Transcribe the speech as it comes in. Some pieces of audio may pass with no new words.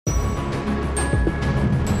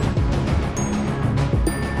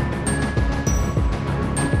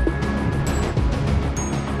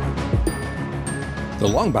The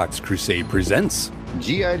Longbox Crusade presents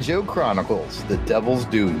G.I. Joe Chronicles, The Devil's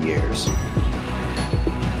Due Years.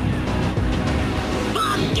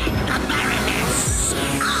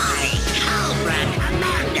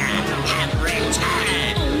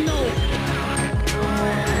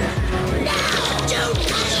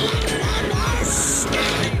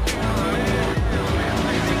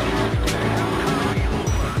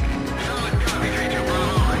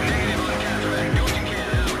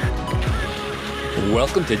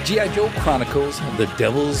 Welcome to G.I. Joe Chronicles, The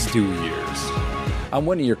Devil's Due Years. I'm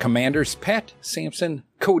one of your commanders, Pat Sampson,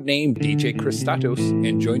 codename DJ Christatos,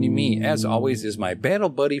 and joining me, as always, is my battle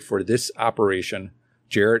buddy for this operation,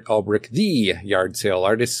 Jarrett Ulbrich, the yard sale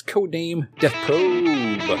artist, codename Death Probe.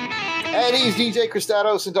 And he's DJ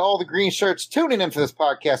Christatos, and to all the green shirts tuning in for this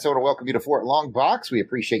podcast, I want to welcome you to Fort Longbox. We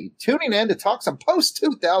appreciate you tuning in to talk some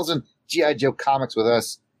post-2000 G.I. Joe comics with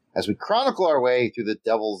us as we chronicle our way through the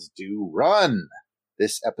Devil's Due run.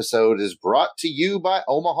 This episode is brought to you by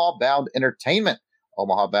Omaha Bound Entertainment.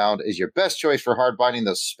 Omaha Bound is your best choice for hardbinding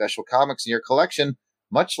those special comics in your collection,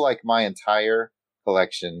 much like my entire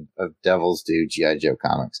collection of Devil's Due G.I. Joe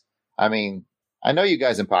comics. I mean, I know you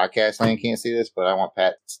guys in podcast land can't see this, but I want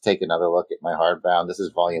Pat to take another look at my hardbound. This is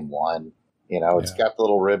volume 1. You know, it's got the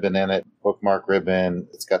little ribbon in it, bookmark ribbon.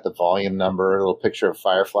 It's got the volume number, a little picture of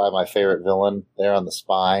Firefly, my favorite villain, there on the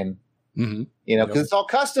spine. Mm-hmm. You know, because it's all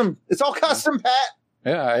custom. It's all custom, Pat.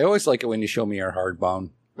 Yeah, I always like it when you show me our hardbound.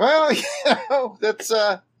 Well, you know, that's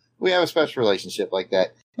we have a special relationship like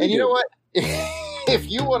that. And you know what? If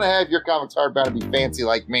you want to have your comics hardbound and be fancy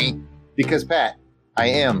like me, because Pat, I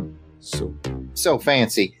am so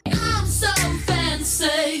fancy. I'm so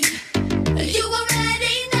fancy. You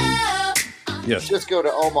already know. Yes. Just go to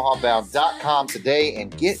omahabound.com today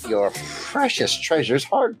and get your precious treasures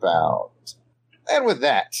hardbound. And with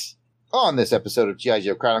that, on this episode of G.I.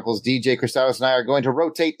 Joe Chronicles, DJ Christatos and I are going to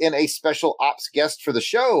rotate in a special ops guest for the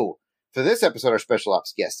show. For this episode, our special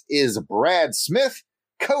ops guest is Brad Smith,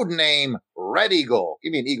 codename Red Eagle.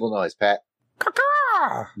 Give me an eagle noise, Pat.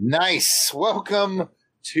 Caw-caw! Nice. Welcome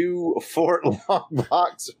to Fort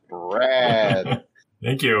Longbox, Brad.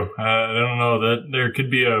 Thank you. I don't know that there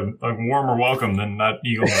could be a warmer welcome than that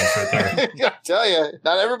eagle noise right there. I tell you,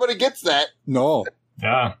 not everybody gets that. No,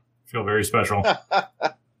 Yeah, feel very special.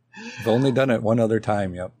 I've only done it one other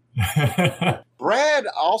time, yep. Brad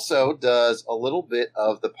also does a little bit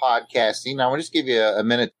of the podcasting. Now, I want to just give you a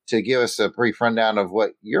minute to give us a brief rundown of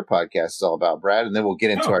what your podcast is all about, Brad, and then we'll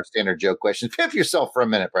get into our standard joke questions. Pimp yourself for a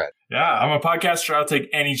minute, Brad. Yeah, I'm a podcaster. I'll take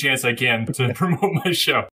any chance I can to promote my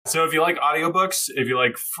show. So if you like audiobooks, if you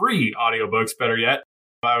like free audiobooks, better yet,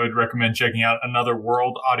 I would recommend checking out Another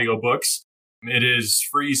World Audiobooks. It is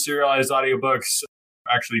free serialized audiobooks.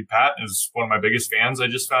 Actually, Pat is one of my biggest fans. I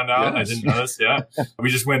just found out. Yes. I didn't know this. Yeah. We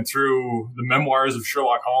just went through the memoirs of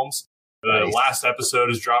Sherlock Holmes. The last episode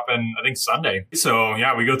is dropping, I think, Sunday. So,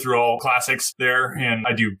 yeah, we go through all classics there, and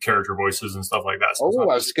I do character voices and stuff like that. So I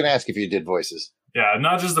was just going to ask if you did voices. yeah,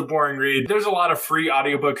 not just a boring read. There's a lot of free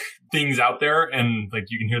audiobook things out there, and like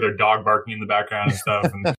you can hear their dog barking in the background and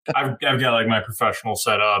stuff. And I've got like my professional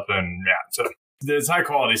setup, and yeah, so it's high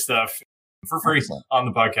quality stuff for free on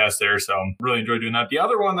the podcast there. So really enjoy doing that. The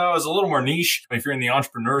other one, though, is a little more niche. If you're in the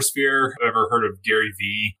entrepreneur sphere, ever heard of Gary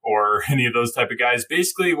Vee or any of those type of guys?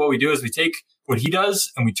 Basically, what we do is we take what he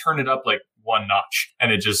does and we turn it up like one notch,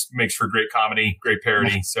 and it just makes for great comedy, great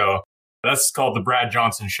parody. So that's called The Brad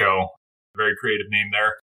Johnson Show. Very creative name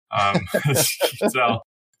there.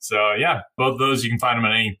 So yeah, both of those, you can find them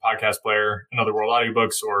on any podcast player, Another World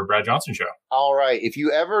Audiobooks, or Brad Johnson Show. All right. If you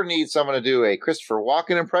ever need someone to do a Christopher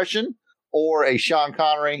Walken impression or a Sean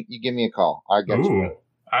Connery, you give me a call. I got you.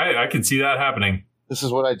 I could see that happening. This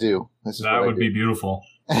is what I do. That would be beautiful.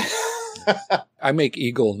 I make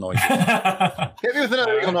eagle noises. Hit me with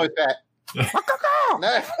another eagle noise, Pat. No,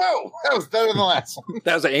 that was better than the last one.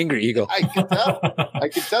 That was an angry eagle. I can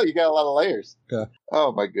tell. You got a lot of layers. Yeah.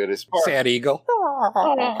 Oh my goodness. Sad eagle.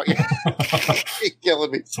 You're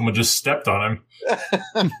killing me. Someone just stepped on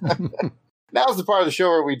him. Now's the part of the show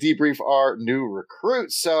where we debrief our new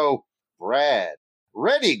recruits. So, Brad,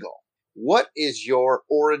 Red Eagle, what is your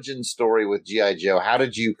origin story with G.I. Joe? How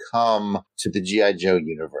did you come to the G.I. Joe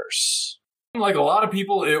universe? Like a lot of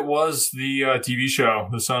people, it was the TV show,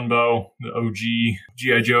 the Sunbow, the OG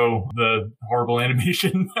G.I. Joe, the horrible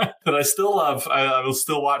animation that I still love. I will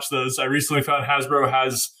still watch those. I recently found Hasbro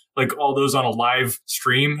has like all those on a live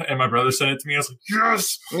stream, and my brother sent it to me. I was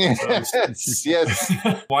like, yes! Yes.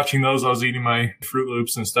 Watching those, I was eating my Fruit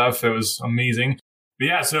Loops and stuff. It was amazing. But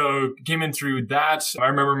yeah, so came in through that. I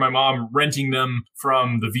remember my mom renting them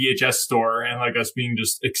from the VHS store, and like us being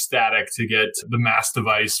just ecstatic to get the mass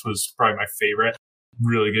device was probably my favorite.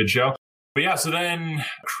 really good show. But yeah, so then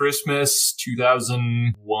Christmas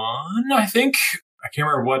 2001, I think. I can't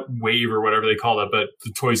remember what wave or whatever they called it, but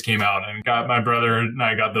the toys came out and my brother and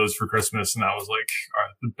I got those for Christmas, and that was like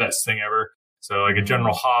the best thing ever. So like a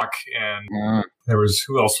General Hawk, and there was,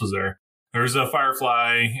 who else was there? There was a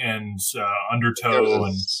Firefly and Undertow,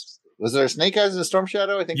 and was there a Snake Eyes and a Storm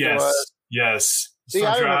Shadow? I think there was. Yes. See,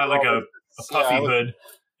 Storm Shadow had like a puffy hood.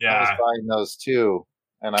 Yeah. I was buying those too,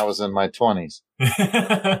 and I was in my 20s.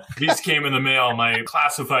 These came in the mail, my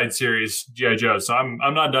classified series, G.I. Joe. So I'm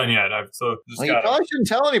not done yet. You probably shouldn't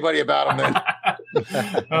tell anybody about them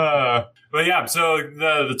then. But yeah, so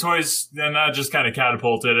the toys, then that just kind of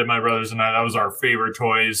catapulted it. My brothers and I, that was our favorite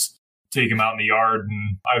toys. Take them out in the yard,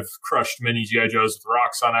 and I've crushed many G.I. Joes with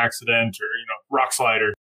rocks on accident, or, rock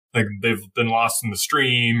slider. Like they've been lost in the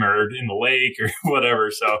stream or in the lake or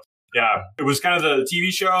whatever. So yeah, it was kind of the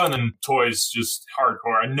TV show, and then toys, just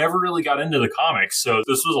hardcore. I never really got into the comics, so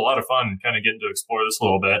this was a lot of fun kind of getting to explore this a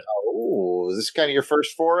little bit. Oh, is this kind of your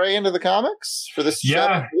first foray into the comics for this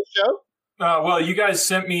show? Well, you guys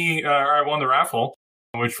sent me, I won the raffle,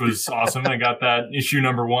 which was awesome. I got that issue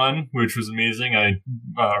number 1, which was amazing. I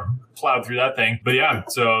plowed through that thing. But yeah,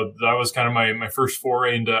 so that was kind of my first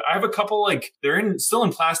foray into. I have a couple, like, they're still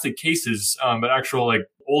in plastic cases, but actual, like,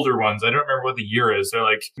 older ones. I don't remember what the year is. They're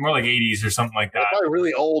like more like 80s or something like that. They're probably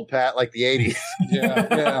really old, Pat, like the 80s.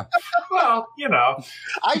 Yeah. Well,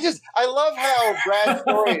 I love how Brad's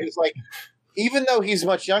story is like, even though he's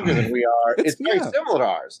much younger than we are, it's very similar to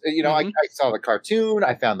ours. I saw the cartoon,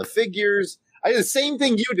 I found the figures. I did the same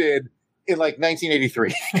thing you did in like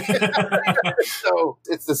 1983. So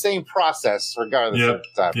it's the same process regardless of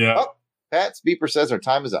the time. Yeah. Oh, Pat's beeper says our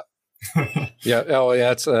time is up. Yeah. Oh,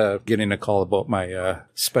 yeah. It's getting a call about my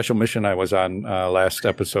special mission I was on last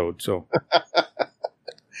episode. So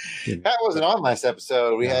Pat wasn't on last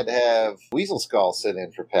episode. We had to have Weasel Skull sit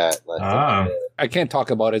in for Pat. I can't talk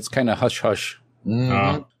about it. It's kind of hush hush.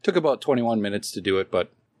 Took about 21 minutes to do it,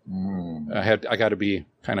 but I got to be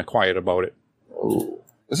kind of quiet about it. Oh,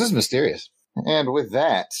 this is mysterious. And with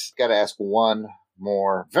that, got to ask one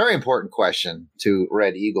more very important question to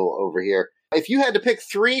Red Eagle over here. If you had to pick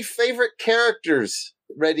 3 favorite characters,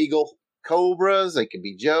 Red Eagle, Cobras, they could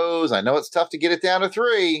be Joes. I know it's tough to get it down to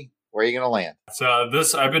 3. Where are you going to land? So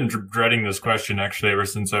I've been dreading this question actually ever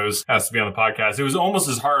since I was asked to be on the podcast. It was almost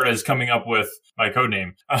as hard as coming up with my code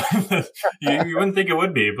name. You wouldn't think it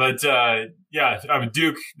would be, but yeah, I'm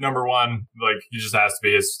Duke number 1. Like, he just has to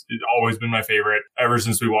be. It's always been my favorite ever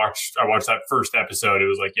since I watched that first episode. It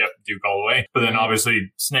was like, yep, Duke all the way. But then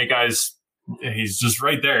obviously Snake Eyes, he's just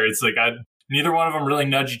right there. It's like neither one of them really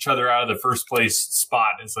nudge each other out of the first place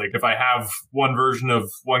spot. It's like, if I have one version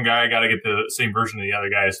of one guy, I got to get the same version of the other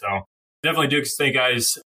guy. So definitely Duke, Snake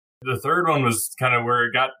Eyes. The third one was kind of where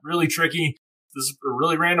it got really tricky. This is a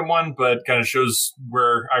really random one, but kind of shows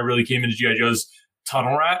where I really came into G.I. Joe's.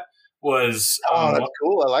 Tunnel Rat was... Oh, that's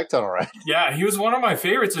cool. I like Tunnel Rat. Yeah, he was one of my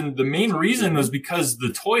favorites. And the main reason was because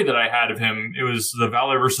the toy that I had of him, it was the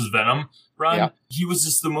Valor versus Venom run. Yeah. He was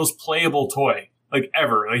just the most playable toy. Like,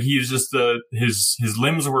 ever. Like, he was just his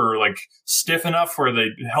limbs were like stiff enough where they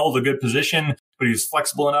held a good position, but he was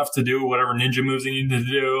flexible enough to do whatever ninja moves he needed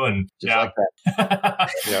to do. And just like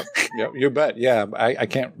that. Yep, you bet. Yeah, I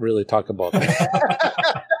can't really talk about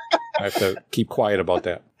that. I have to keep quiet about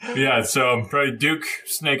that. Yeah, so probably Duke,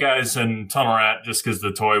 Snake Eyes, and Tunnel Rat, just because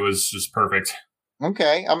the toy was just perfect.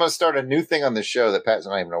 Okay, I'm going to start a new thing on this show that Pat's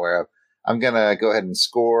not even aware of. I'm going to go ahead and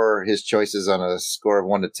score his choices on a score of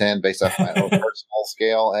 1 to 10 based off my own personal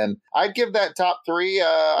scale. And I'd give that top 3,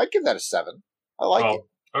 I'd give that a 7. I like it.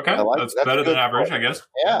 Okay. That's better than average, point. I guess.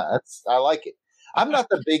 Yeah, I like it. I'm not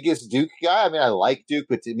the biggest Duke guy. I mean, I like Duke,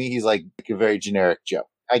 but to me, he's like a very generic Joe.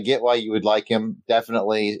 I get why you would like him.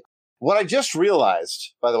 Definitely. What I just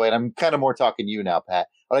realized, by the way, and I'm kind of more talking to you now, Pat,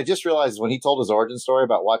 what I just realized is when he told his origin story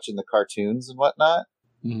about watching the cartoons and whatnot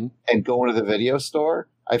and going to the video store,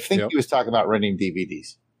 I think he was talking about renting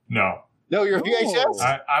DVDs. No, you're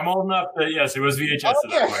VHS? I'm old enough that, yes, it was VHS at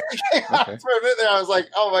that point. Okay. For a minute there, I was like,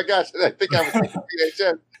 oh my gosh, I think I was thinking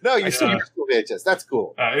VHS. No, you're still VHS. That's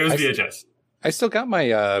cool. It was VHS. I still got my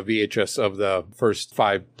VHS of the first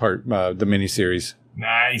 5-part, the miniseries.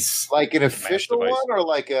 Nice. Like an official one or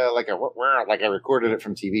like a I recorded it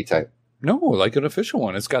from TV type? No, like an official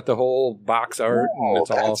one. It's got the whole box art. Oh, and it's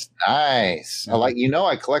that's all nice. I like,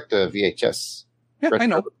 I collect a VHS. Yeah, I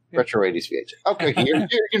know. Retro 80s VHS. Okay,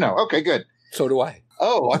 okay, good. So do I.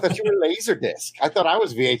 Oh, I thought you were Laserdisc. I thought I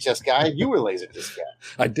was VHS guy. You were Laserdisc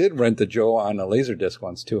guy. I did rent the Joe on a Laserdisc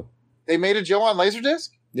once, too. They made a Joe on Laserdisc?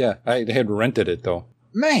 Yeah, I had rented it, though.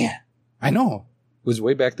 Man. I know. It was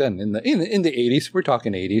way back then. In the 80s. We're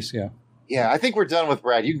talking 80s, yeah. Yeah, I think we're done with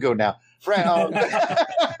Brad. You can go now. Brad,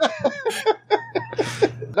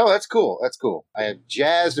 no, that's cool. That's cool. I am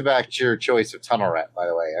jazzed about your choice of Tunnel Rat, by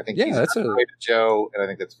the way. I think he's that's a great Joe, and I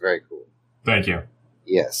think that's very cool. Thank you.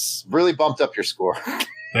 Yes. Really bumped up your score.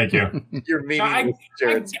 Thank you. Your meaningless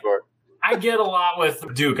Jared score. I get a lot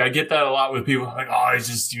with Duke. I get that a lot with people like, oh, he's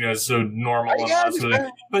just, so normal.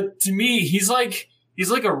 But to me, he's like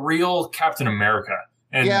a real Captain America.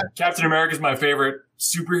 And Captain America is my favorite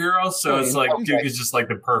superhero. So it's like Duke is just like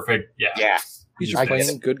the perfect, Yeah. He's just playing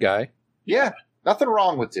a good guy. Yeah. Nothing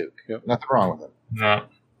wrong with Duke. Yep. Nothing wrong with him. No.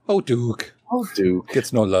 Oh, Duke.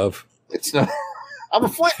 Gets no love. It's no. I'm a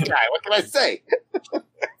Flint guy. What can I say?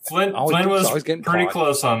 Flint was pretty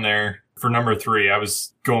close on there for number 3. I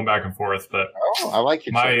was going back and forth, but I like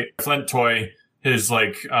it. My Flint toy, his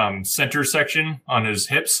center section on his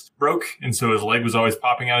hips broke, and so his leg was always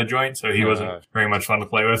popping out of joint, so he wasn't very much fun to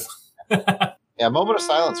play with. Yeah, a moment of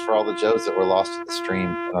silence for all the Joes that were lost in the stream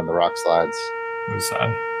and on the rock slides. It was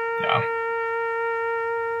sad. Yeah.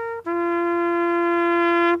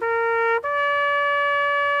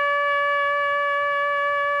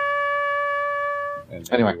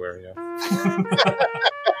 Anyway.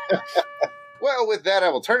 Well, with that, I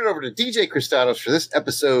will turn it over to DJ Christados for this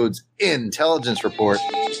episode's Intelligence Report.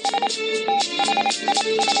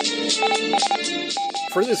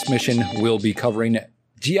 For this mission, we'll be covering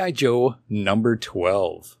G.I. Joe number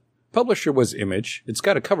 12. Publisher was Image. It's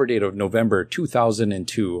got a cover date of November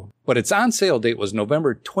 2002, but its on-sale date was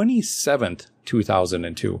November 27th,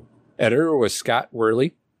 2002. Editor was Scott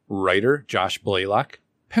Worley. Writer, Josh Blaylock.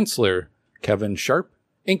 Penciler, Kevin Sharp.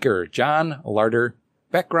 Inker, John Larder.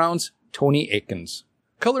 Backgrounds, Tony Akins.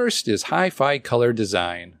 Colorist is Hi-Fi Color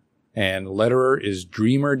Design. And letterer is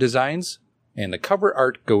Dreamer Designs. And the cover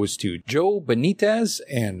art goes to Joe Benitez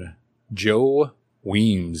and Joe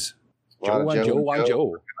Weems.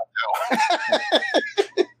 Joe.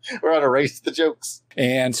 We're on a race to the jokes.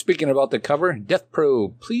 And speaking about the cover, Death Pro,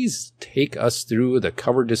 please take us through the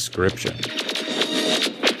cover description.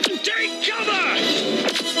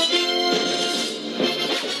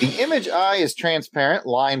 The Image eye is transparent,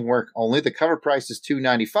 line work only. The cover price is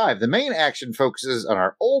 $2.95. The main action focuses on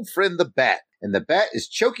our old friend the Bat, and the Bat is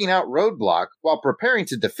choking out Roadblock while preparing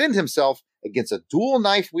to defend himself against a dual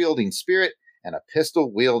knife-wielding Spirit and a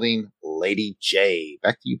pistol-wielding Lady J.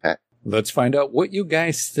 Back to you, Pat. Let's find out what you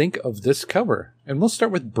guys think of this cover, and we'll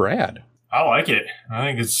start with Brad. I like it. I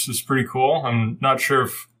think it's pretty cool. I'm not sure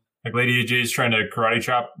if Lady J is trying to karate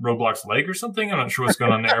chop Roadblock's leg or something. I'm not sure what's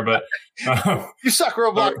going on there, but you suck,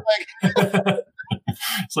 Roadblock leg.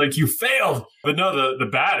 It's like you failed. But no, the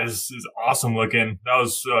Bat is awesome looking. That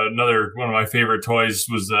was another one of my favorite toys.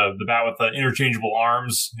 Was the Bat with the interchangeable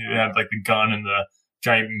arms. It had like the gun and the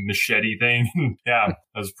giant machete thing. Yeah,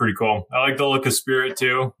 that was pretty cool. I like the look of Spirit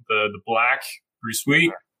too. The black, pretty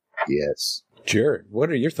sweet. Yes. Jared, what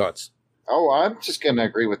are your thoughts? Oh, I'm just going to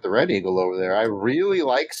agree with the Red Eagle over there. I really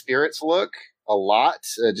like Spirit's look a lot,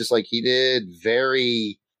 just like he did.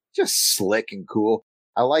 Very just slick and cool.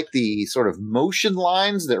 I like the sort of motion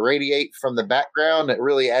lines that radiate from the background. It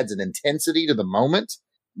really adds an intensity to the moment.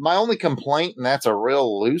 My only complaint, and that's a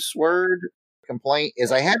real loose word, complaint,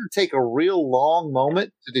 is I had to take a real long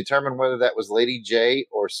moment to determine whether that was Lady J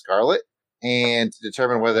or Scarlet, and to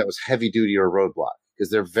determine whether that was Heavy Duty or Roadblock, because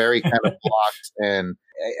they're very kind of blocked. And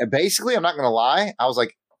basically, I'm not going to lie, I was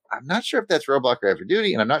like, I'm not sure if that's Roadblock or Heavy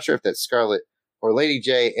Duty, and I'm not sure if that's Scarlet or Lady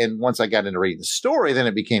J. And once I got into reading the story, then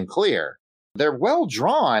it became clear. They're well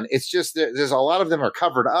drawn. It's just there's a lot of them are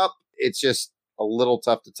covered up. It's just a little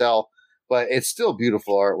tough to tell, but it's still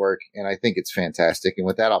beautiful artwork, and I think it's fantastic. And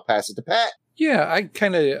with that, I'll pass it to Pat. Yeah, I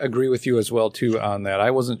kind of agree with you as well, too, on that.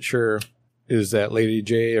 I wasn't sure, is that Lady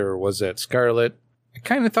J or was that Scarlet? I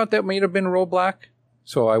kind of thought that might have been Roadblock,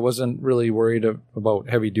 so I wasn't really worried about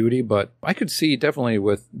Heavy Duty, but I could see definitely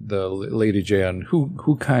with the Lady J on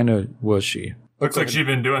who kind of was she. Looks like she'd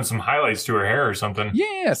been doing some highlights to her hair or something.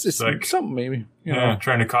 Yes, it's like something maybe. You know.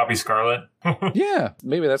 Trying to copy Scarlet. Yeah,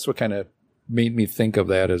 maybe that's what kind of made me think of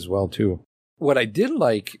that as well, too. What I did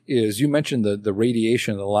like is you mentioned the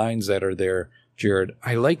radiation, the lines that are there, Jared.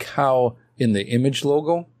 I like how in the Image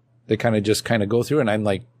logo, they kind of go through, and I'm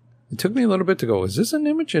like, it took me a little bit to go, is this an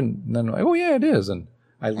Image? And then, oh, yeah, it is. And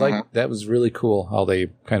I like that was really cool how they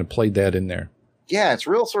kind of played that in there. Yeah, it's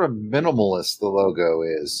real sort of minimalist, the logo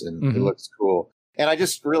is, and it looks cool. And I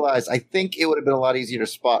just realized, I think it would have been a lot easier to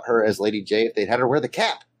spot her as Lady J if they'd had her wear the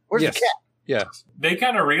cap. Where's the cap? Yeah. They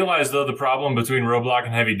kind of realized, though, the problem between Roadblock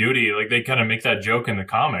and Heavy Duty. Like, they kind of make that joke in the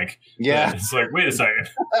comic. Yeah. It's like, wait a second.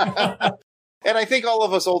 And I think all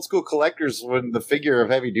of us old school collectors, when the figure of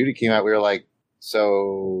Heavy Duty came out, we were like,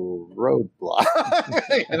 So Roadblock,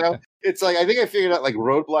 it's like, I think I figured out like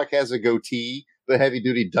Roadblock has a goatee, but Heavy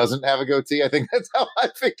Duty doesn't have a goatee. I think that's how I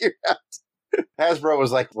figured out. Hasbro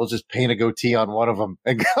was like, we'll just paint a goatee on one of them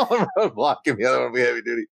and call him Roadblock and the other one will be Heavy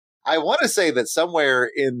Duty. I want to say that somewhere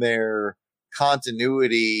in their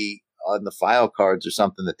continuity on the file cards or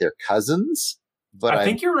something that they're cousins, but I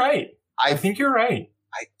think you're right. I think you're right.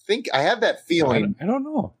 I think I have that feeling. I don't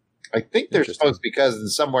know. I think they're supposed to be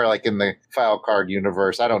cousins somewhere like in the file card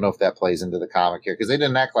universe. I don't know if that plays into the comic here because they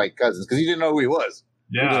didn't act like cousins because you didn't know who he was.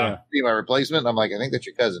 Yeah. Be my replacement. I'm like, I think that's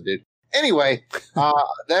your cousin, dude. Anyway,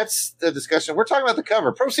 that's the discussion. We're talking about the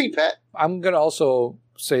cover. Proceed, Pat. I'm going to also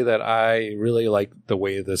say that I really like the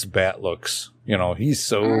way this bat looks. He's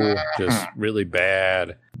so just really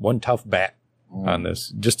bad. One tough bat on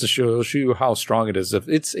this, just to show you how strong it is. If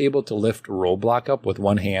it's able to lift Roadblock up with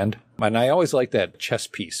one hand. And I always like that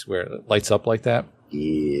chest piece where it lights up like that.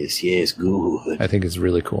 Yes, good. I think it's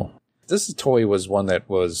really cool. This toy was one that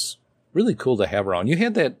was really cool to have around. You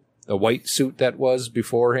had the white suit that was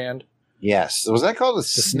beforehand. Yes. Was that called a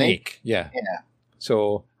snake? Yeah. Yeah.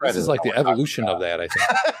 So this is like the evolution of that, I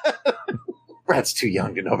think. Brad's too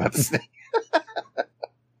young to know about the snake.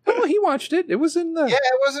 Oh, he watched it. It was in the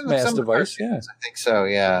it wasn't Mass Device. Yeah. I think so,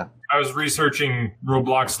 yeah. I was researching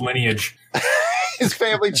Roblox's lineage. His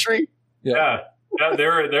family tree. Yeah,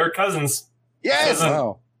 they're cousins. Yes.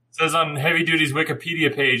 Says on Heavy Duty's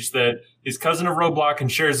Wikipedia page that he's cousin of Roadblock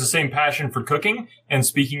and shares the same passion for cooking and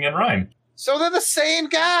speaking in rhyme. So they're the same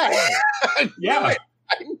guy. I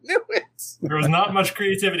knew it. There was not much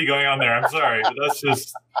creativity going on there. I'm sorry, but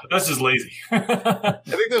that's just lazy. I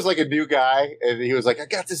think there's like a new guy, and he was like, "I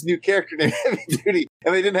got this new character named Heavy Duty,"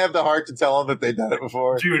 and they didn't have the heart to tell him that they'd done it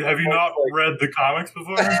before. Dude, have you not read the comics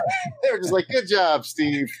before? They were just like, "Good job,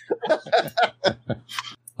 Steve."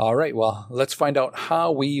 All right, well, let's find out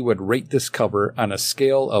how we would rate this cover on a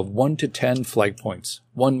scale of 1 to 10 flag points.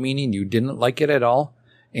 1 meaning you didn't like it at all,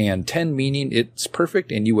 and 10 meaning it's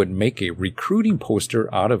perfect and you would make a recruiting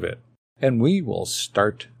poster out of it. And we will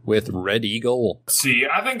start with Red Eagle. See,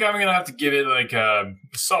 I think I'm going to have to give it like a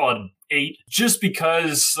solid 8, just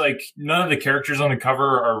because like none of the characters on the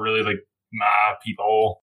cover are really like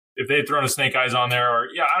people. If they had thrown a Snake Eyes on there, or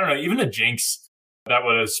I don't know, even a Jinx, that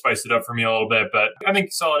would have spiced it up for me a little bit. But I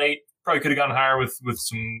think solid 8. Probably could have gone higher with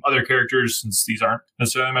some other characters since these aren't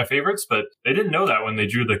necessarily my favorites, but they didn't know that when they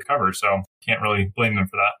drew the cover, so can't really blame them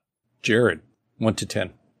for that. Jared, 1 to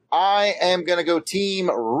 10. I am going to go Team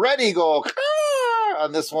Red Eagle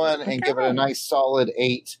on this one and give it a nice solid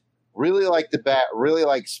 8. Really like the bat, really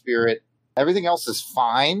like Spirit. Everything else is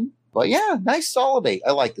fine, but yeah, nice solid 8.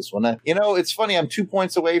 I like this one. It's funny, I'm 2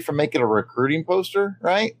 points away from making a recruiting poster,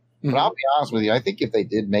 right? But I'll be honest with you, I think if they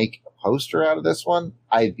did make a poster out of this one,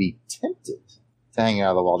 I'd be tempted to hang it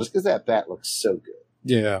out of the wall just because that bat looks so good.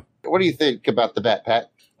 Yeah. What do you think about the bat,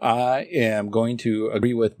 Pat? I am going to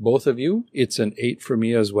agree with both of you. It's an 8 for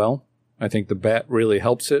me as well. I think the bat really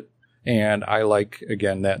helps it. And I like,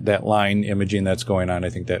 again, that line imaging that's going on.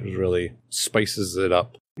 I think that really spices it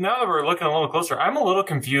up. Now that we're looking a little closer, I'm a little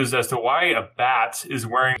confused as to why a bat is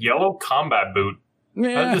wearing yellow combat boot.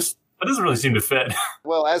 Yeah. That doesn't really seem to fit.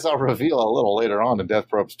 Well, as I'll reveal a little later on in Death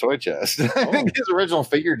Probe's toy chest, I think his original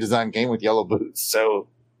figure design came with yellow boots. So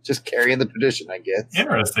just carrying the tradition, I guess.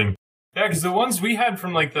 Interesting. Yeah, because the ones we had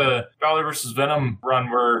from like the Valor vs. Venom run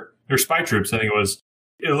were Spy Troops, I think it was.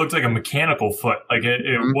 It looked like a mechanical foot. Like it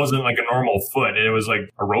wasn't like a normal foot. It was like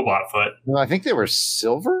a robot foot. Well, I think they were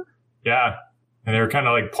silver. Yeah. And they were kind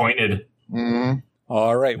of like pointed. Mm-hmm.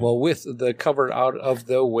 All right. Well, with the cover out of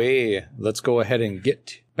the way, let's go ahead and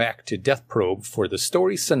get back to Death Probe for the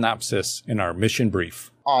story synopsis in our mission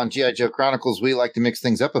brief. On G.I. Joe Chronicles, we like to mix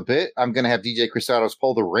things up a bit. I'm going to have DJ Cristados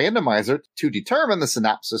pull the randomizer to determine the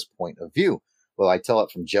synopsis point of view. Will I tell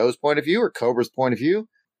it from Joe's point of view or Cobra's point of view?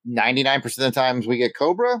 99% of the times we get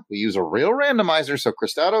Cobra, we use a real randomizer. So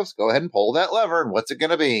Cristados, go ahead and pull that lever. And what's it going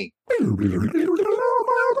to be?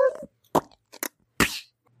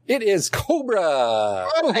 It is Cobra.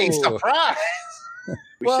 What a surprise.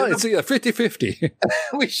 Well, it's 50-50.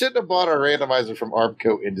 We shouldn't have bought our randomizer from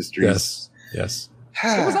Armco Industries. Yes.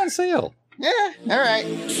 It was on sale. Yeah. All right.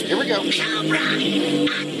 Here we go.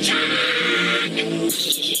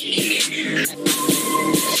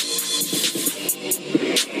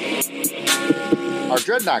 Our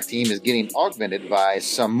Dreadnought team is getting augmented by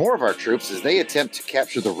some more of our troops as they attempt to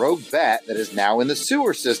capture the rogue bat that is now in the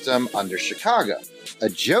sewer system under Chicago. A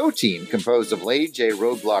Joe team composed of Lady J,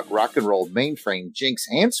 Roadblock, Rock and Roll, Mainframe, Jinx,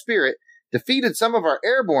 and Spirit defeated some of our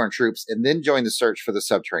airborne troops and then joined the search for the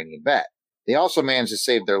subterranean bat. They also managed to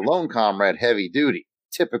save their lone comrade, Heavy Duty.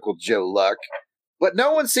 Typical Joe luck. But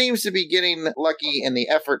no one seems to be getting lucky in the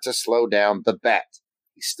effort to slow down the Bat.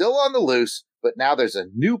 He's still on the loose, but now there's a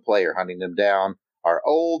new player hunting him down, our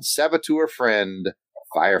old saboteur friend,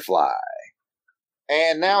 Firefly.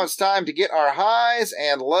 And now it's time to get our highs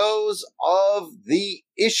and lows of the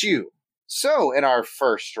issue. So in our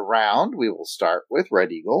first round, we will start with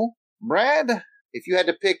Red Eagle. Brad, if you had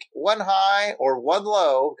to pick one high or one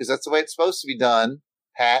low, because that's the way it's supposed to be done,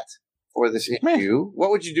 Pat, for this issue,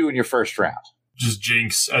 what would you do in your first round? Just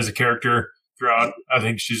Jinx as a character throughout. I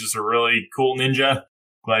think she's just a really cool ninja.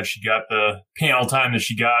 Glad she got the panel time that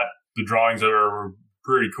she got. The drawings are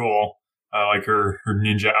pretty cool. I like her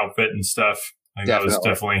ninja outfit and stuff. I think that was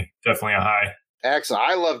definitely a high. Excellent.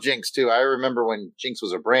 I love Jinx, too. I remember when Jinx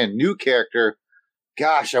was a brand new character.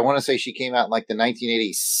 Gosh, I want to say she came out in like the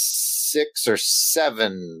 1986 or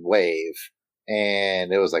 7 wave.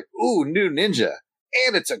 And it was like, ooh, new ninja.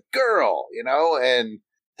 And it's a girl, you know? And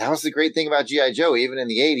that was the great thing about G.I. Joe, even in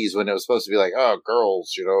the 80s when it was supposed to be like, oh,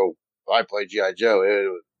 girls, you know, I played G.I. Joe. It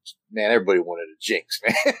was, man, everybody wanted a Jinx,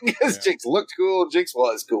 man. Because Jinx looked cool. Jinx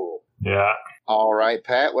was cool. Yeah. All right,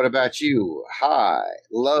 Pat, what about you? High,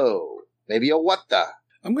 low, maybe a what the?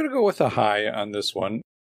 I'm going to go with a high on this one.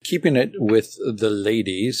 Keeping it with the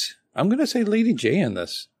ladies, I'm going to say Lady J in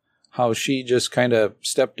this. How she just kind of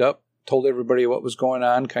stepped up, told everybody what was going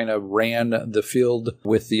on, kind of ran the field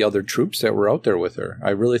with the other troops that were out there with her.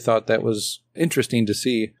 I really thought that was interesting to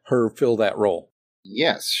see her fill that role.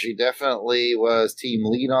 Yes, she definitely was team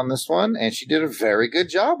lead on this one, and she did a very good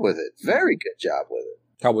job with it. Very good job with it.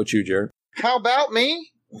 How about you, Jared? How about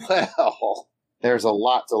me? Well, there's a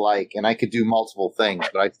lot to like, and I could do multiple things,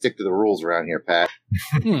 but I stick to the rules around here, Pat.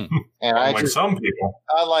 And Unlike some people.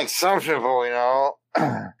 Unlike some people, you know.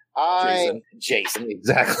 Jason,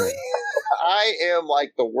 exactly. I am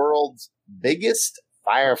like the world's biggest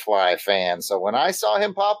Firefly fan. So when I saw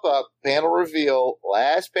him pop up, panel reveal,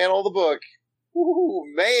 last panel of the book, ooh,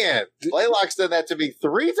 man, Blaylock's done that to me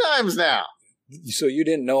 3 times now. So you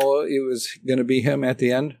didn't know it was going to be him at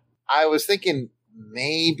the end? I was thinking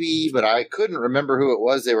maybe, but I couldn't remember who it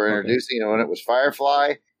was they were introducing. And when it was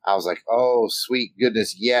Firefly, I was like, oh, sweet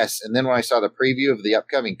goodness, yes. And then when I saw the preview of the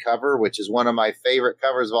upcoming cover, which is one of my favorite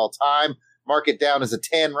covers of all time, mark it down as a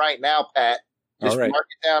 10 right now, Pat. Just mark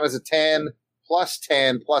it down as a 10, plus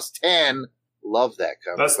 10, plus 10. Love that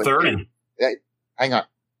cover. That's 30. Hang on.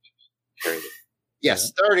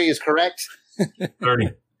 Yes, 30 is correct.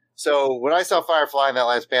 30. So when I saw Firefly in that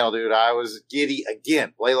last panel, dude, I was giddy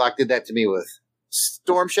again. Blaylock did that to me with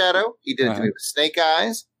Storm Shadow. He did it to me with Snake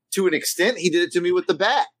Eyes. To an extent, he did it to me with the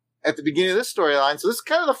Bat at the beginning of this storyline. So this is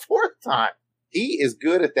kind of the 4th time. He is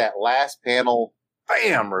good at that last panel,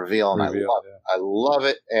 bam, reveal, and I love it. I love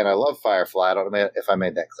it, and I love Firefly. I don't know if I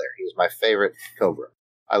made that clear. He was my favorite Cobra.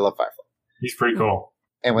 I love Firefly. He's pretty cool.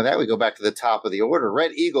 And with that, we go back to the top of the order.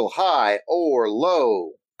 Red Eagle, high or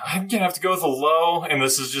low? I'm going to have to go with a low, and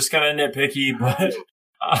this is just kind of nitpicky, but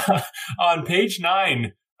on page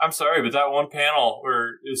 9, I'm sorry, but that one panel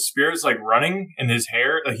where his spirit's like running and his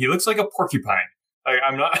hair, like he looks like a porcupine. Like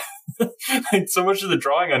I'm not, like so much of the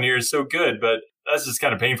drawing on here is so good, but that's just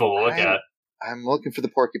kind of painful to look at. I'm looking for the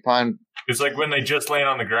porcupine. It's like when they just land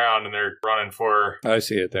on the ground and they're running for. I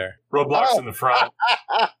see it there. Roadblocks in the front.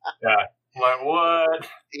 Yeah. Like, what?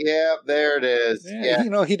 Yeah, there it is. Yeah. You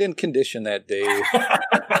know, he didn't condition that day.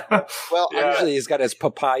 Well, usually he's got his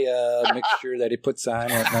papaya mixture that he puts on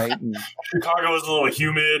at night. And Chicago was a little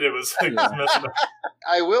humid. It was like messing up.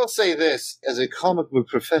 I will say this, as a comic book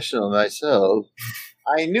professional myself,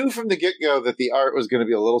 I knew from the get-go that the art was going to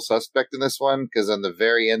be a little suspect in this one, because on the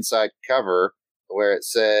very inside cover, where it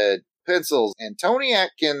said pencils and Tony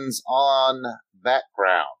Atkins on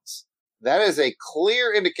backgrounds, that is a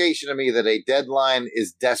clear indication to me that a deadline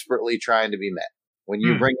is desperately trying to be met. When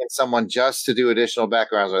you bring in someone just to do additional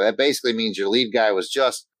backgrounds, that basically means your lead guy was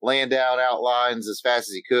just laying down outlines as fast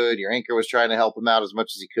as he could. Your anchor was trying to help him out as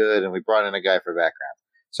much as he could, and we brought in a guy for background.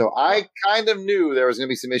 So I kind of knew there was going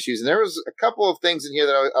to be some issues, and there was a couple of things in here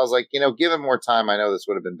that I was like, you know, given more time, I know this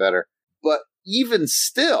would have been better. But even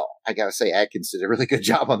still, I got to say, Atkins did a really good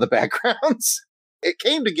job on the backgrounds. It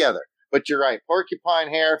came together. But you're right, porcupine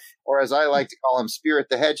hair, or as I like to call him, Spirit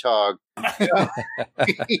the Hedgehog.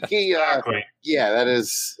 Exactly. Yeah, that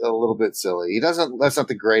is a little bit silly. That's not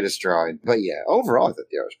the greatest drawing. But yeah, overall, I thought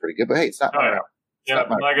the art was pretty good. But hey, it's not my Yeah,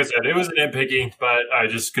 like I said, it was nitpicky, but I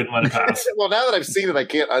just couldn't let it pass. Well, now that I've seen it, I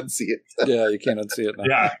can't unsee it. Yeah, you can't unsee it now.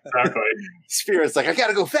 Yeah, exactly. Spirit's like, I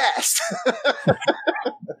gotta go fast.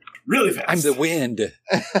 Really fast. I'm the wind.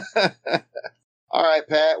 All right,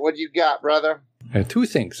 Pat, what do you got, brother? I have 2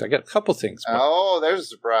 things. I got a couple things. Oh, there's a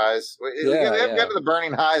surprise. We haven't got to the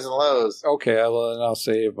burning highs and lows. Okay, well, then I'll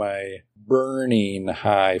save my burning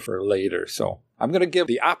high for later. So I'm going to give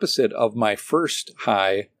the opposite of my first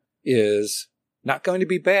high is not going to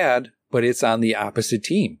be bad, but it's on the opposite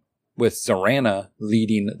team with Zorana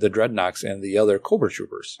leading the Dreadnoks and the other Cobra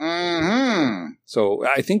Troopers. Mm-hmm. So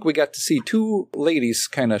I think we got to see two ladies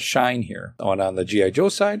kind of shine here, one on the G.I. Joe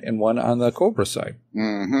side and one on the Cobra side.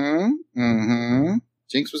 Mm-hmm. Mm-hmm.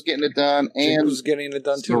 Jinx was getting it done, and Jinx was getting it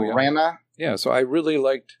done too. Zorana. Yeah, so I really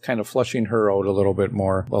liked kind of fleshing her out a little bit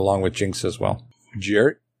more, along with Jinx as well.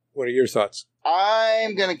 Jarrett, what are your thoughts?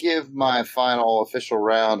 I'm going to give my final official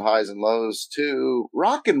round highs and lows to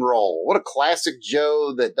Rock and Roll. What a classic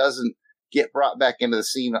Joe that doesn't get brought back into the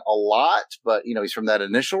scene a lot, but, you know, he's from that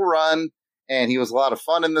initial run, and he was a lot of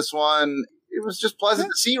fun in this one. It was just pleasant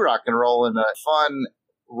to see Rock and Roll in a fun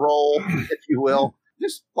role, if you will.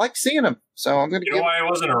 Just like seeing him. So I'm going to You know why he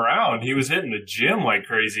wasn't around? He was hitting the gym like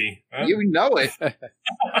crazy. You know it.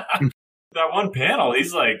 That one panel,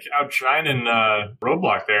 he's like outshining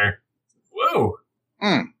Roadblock there. Whoa.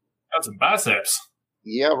 Got some biceps.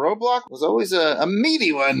 Yeah, Roadblock was always a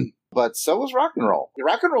meaty one, but so was Rock and Roll.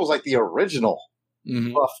 Rock and Roll was like the original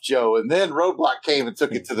Buff Joe, and then Roadblock came and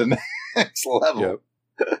took it to the next level.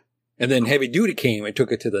 Yep. And then Heavy Duty came and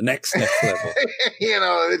took it to the next level. You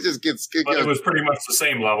know, it just gets... But it was pretty much the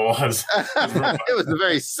same level as it was a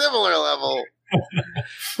very similar level.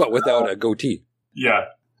 But without a goatee. Yeah,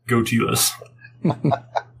 goatee-less.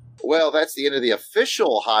 Well, that's the end of the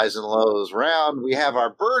official highs and lows round. We have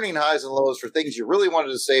our burning highs and lows for things you really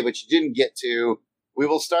wanted to say, but you didn't get to. We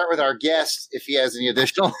will start with our guest if he has any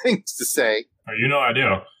additional things to say. Oh, you know I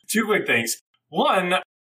do. Two quick things. One,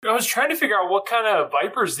 I was trying to figure out what kind of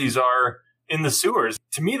Vipers these are in the sewers.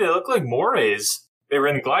 To me, they look like morays. They were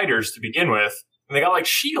in gliders to begin with, and they got like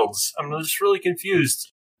shields. I'm just really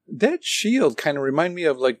confused. That shield kind of remind me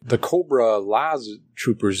of like the Cobra Laz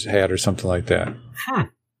troopers had or something like that.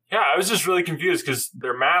 Yeah, I was just really confused because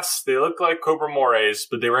their masks, they look like Cobra morays,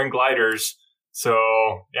 but they were in gliders. So,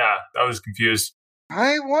 yeah, I was confused.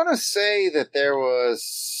 I want to say that there was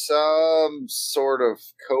some sort of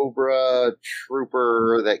Cobra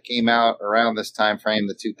trooper that came out around this time frame,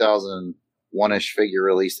 the 2001-ish figure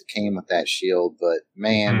release that came with that shield. But,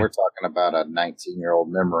 man, we're talking about a 19-year-old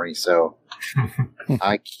memory, so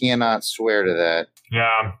I cannot swear to that.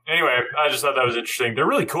 Yeah. Anyway, I just thought that was interesting. They're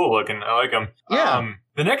really cool looking. I like them. Yeah.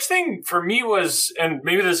 The next thing for me was, and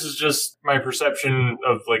maybe this is just my perception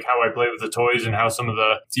of like how I play with the toys and how some of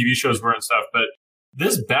the TV shows were and stuff, but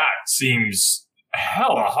this bat seems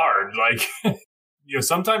hella hard. Like, you know,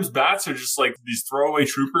 sometimes bats are just like these throwaway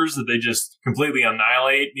troopers that they just completely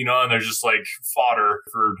annihilate, you know, and they're just like fodder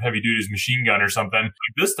for Heavy Duty's machine gun or something.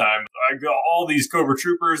 Like this time, I got all these Cobra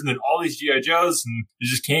troopers and then all these G.I. Joes, and you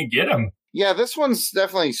just can't get them. Yeah, this one's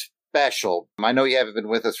definitely special. I know you haven't been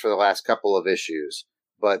with us for the last couple of issues,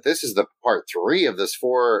 but this is the part 3 of this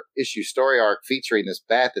 4-issue story arc featuring this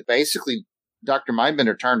bat that basically Dr.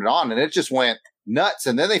 Mindbender turned it on and it just went nuts.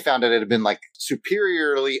 And then they found out it had been like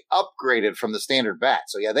superiorly upgraded from the standard bat.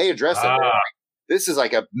 So yeah, they addressed it. This is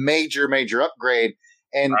like a major, major upgrade.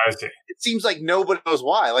 And it seems like nobody knows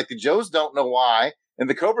why. Like the Joes don't know why and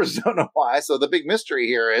the Cobras don't know why. So the big mystery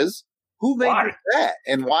here is who made that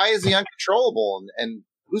and why is he uncontrollable and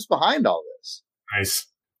who's behind all this? Nice.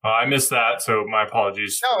 I missed that, so my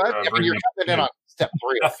apologies. No, I mean, you're coming in on step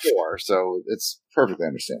 3 or 4, so it's perfectly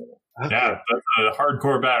understandable. Okay. Yeah, that's a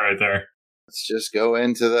hardcore bat right there. Let's just go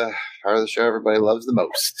into the part of the show everybody loves the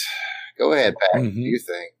most. Go ahead, Pat. What do you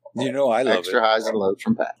think? You know I love Extra highs and lows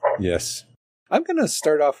from Pat. Yes. I'm going to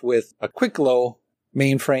start off with a quick low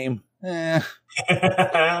mainframe.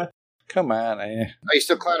 Come on. Are you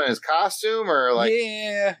still clowning his costume or like?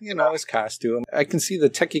 Yeah, you know, his costume. I can see the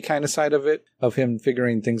techie kind of side of it, of him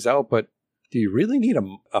figuring things out, but do you really need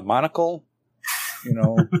a monocle? You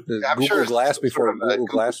know, the Google Glass before Google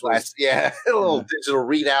Glass was. Yeah, a little digital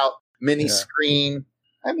readout mini screen.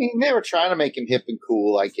 I mean, they were trying to make him hip and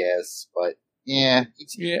cool, I guess, but yeah.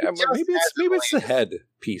 Maybe it's the head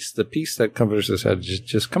piece, the piece that covers his head.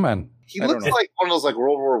 Just come on. He looks like one of those like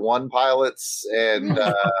World War I pilots and.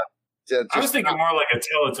 I was thinking more like a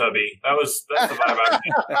Teletubby. That's the vibe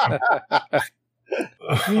I was.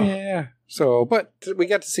 Yeah. So, but we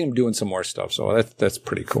got to see him doing some more stuff, so that's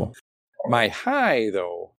pretty cool. My high,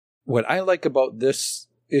 though, what I like about this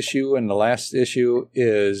issue and the last issue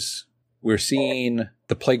is we're seeing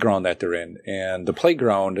the playground that they're in, and the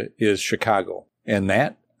playground is Chicago, and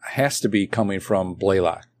that has to be coming from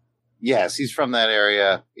Blaylock. Yes, he's from that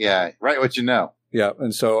area. Yeah, right. What you know. Yeah,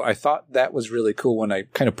 and so I thought that was really cool when I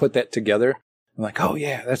kind of put that together. I'm like, oh,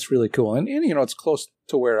 yeah, that's really cool. And you know, it's close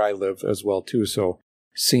to where I live as well, too. So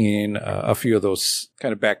seeing a few of those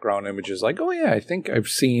kind of background images, like, oh, yeah, I think I've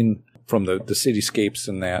seen from the cityscapes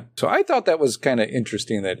and that. So I thought that was kind of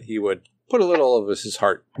interesting that he would put a little of his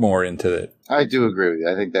heart more into it. I do agree with you.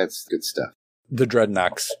 I think that's good stuff. The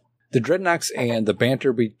Dreadnoks. The Dreadnoks and the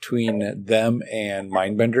banter between them and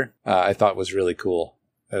Mindbender, I thought was really cool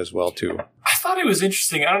as well, too. I thought it was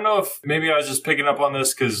interesting. I don't know if maybe I was just picking up on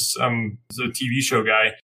this because I'm a TV show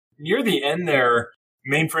guy. Near the end there,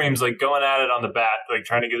 Mainframe's like going at it on the bat, like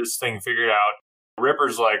trying to get this thing figured out.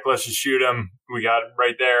 Ripper's like, let's just shoot him. We got it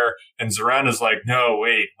right there. And Zarana's like, no,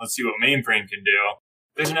 wait, let's see what Mainframe can do.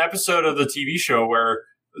 There's an episode of the TV show where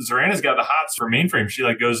Zarana's got the hots for Mainframe. She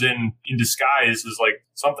like goes in disguise as like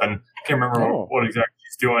something. I can't remember what exactly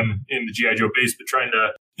she's doing in the G.I. Joe base, but trying to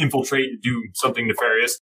infiltrate and do something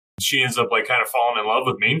nefarious. She ends up like kind of falling in love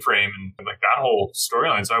with Mainframe and like that whole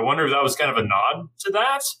storyline. So I wonder if that was kind of a nod to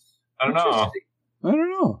that. I don't know. I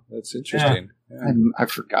don't know. That's interesting. Yeah.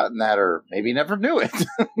 I've forgotten that, or maybe never knew it.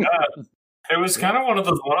 Yeah. It was kind of one of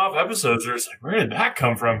those one-off episodes where it's like, where did that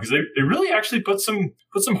come from? Because they really actually put some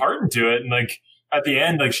heart into it. And like at the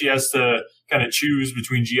end, like she has to kind of choose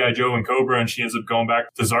between G.I. Joe and Cobra, and she ends up going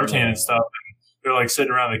back to Zartan and stuff. And they're like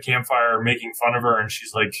sitting around the campfire making fun of her, and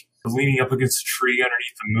she's like leaning up against a tree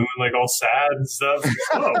underneath the moon, like all sad and stuff.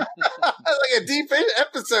 Oh. Like a deep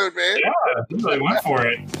episode, man. Yeah, they really went for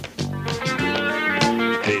it.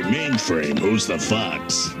 Hey, Mainframe, who's the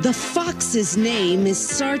fox? The fox's name is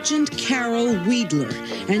Sergeant Carol Weidler,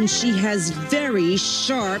 and she has very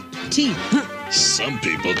sharp teeth. Some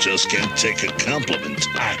people just can't take a compliment.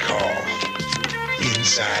 I call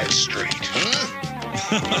Inside Street.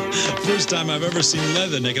 Huh? First time I've ever seen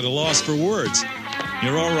Leatherneck at a loss for words.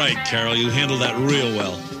 You're all right, Carol. You handled that real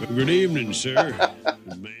well. Good evening, sir.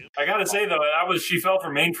 I gotta say though, she fell for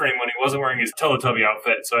Mainframe when he wasn't wearing his Teletubby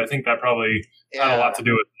outfit, so I think that probably had a lot to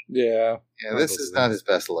do with it. Yeah, this is not his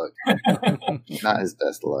best look. Not his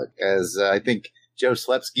best look. As I think Joe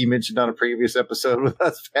Slepsky mentioned on a previous episode with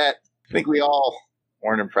us, Pat, I think we all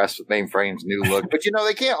weren't impressed with Mainframe's new look. But,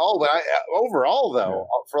 they can't all. But overall, though,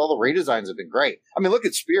 for all the redesigns have been great. I mean, look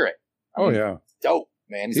at Spirit. Dope,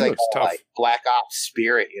 man. He's like all like Black Ops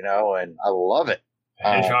Spirit, and I love it.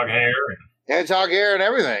 Hedgehog hair. Hedgehog hair and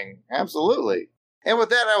everything. Absolutely. And with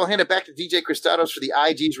that, I will hand it back to DJ Christados for the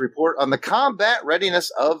IG's report on the combat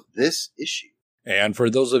readiness of this issue. And for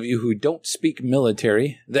those of you who don't speak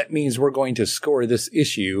military, that means we're going to score this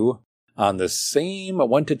issue on the same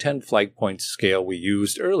 1 to 10 flag point scale we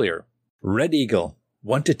used earlier. Red Eagle,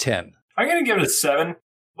 1 to 10. I'm going to give it a 7.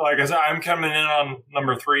 Like I said, I'm coming in on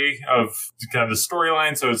number 3 of kind of the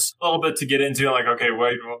storyline, so it's a little bit to get into, like, okay,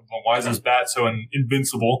 why is this bat so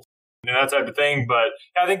invincible? And that type of thing. But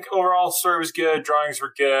yeah, I think overall the story was good. Drawings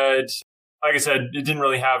were good. Like I said, it didn't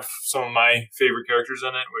really have some of my favorite characters in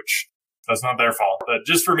it, which that's not their fault. But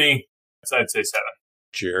just for me, I'd say 7.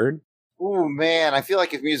 Jared? Ooh, man. I feel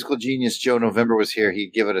like if musical genius Joe November was here,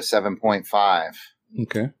 he'd give it a 7.5.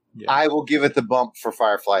 Okay. Yeah. I will give it the bump for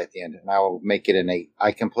Firefly at the end, and I will make it an 8.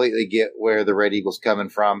 I completely get where the Red Eagle's coming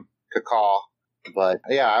from. Cacaw. But,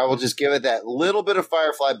 yeah, I will just give it that little bit of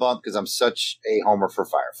Firefly bump because I'm such a homer for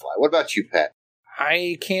Firefly. What about you, Pat?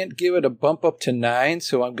 I can't give it a bump up to 9,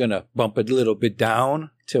 so I'm going to bump it a little bit down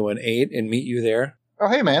to an 8 and meet you there. Oh,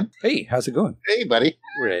 hey, man. Hey, how's it going? Hey, buddy.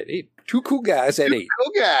 We're at 8. 2 cool guys at 8.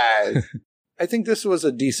 Cool guys. I think this was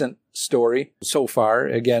a decent story so far.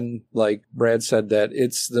 Again, like Brad said, that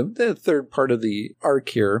it's the third part of the arc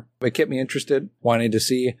here. It kept me interested, wanting to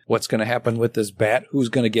see what's going to happen with this bat, who's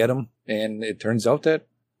going to get him. And it turns out that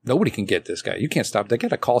nobody can get this guy. You can't stop. They got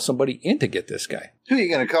to call somebody in to get this guy. Who are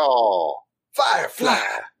you going to call? Firefly.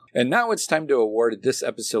 And now it's time to award this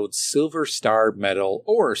episode's Silver Star Medal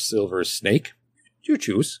or Silver Snake. You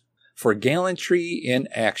choose. For gallantry in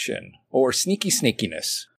action or sneaky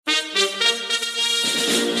snakiness.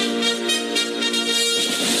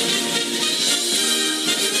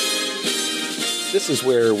 This is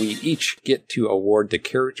where we each get to award the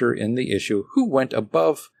character in the issue who went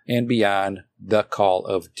above and beyond the call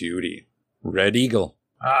of duty. Red Eagle.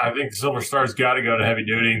 I think the Silver Star's got to go to heavy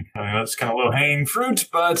duty. I mean, that's kind of low-hanging fruit,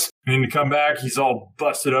 but to come back, he's all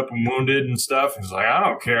busted up and wounded and stuff. He's like, I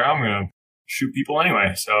don't care. I'm going to shoot people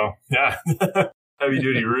anyway. So, yeah, heavy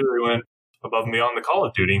duty really went above and beyond the call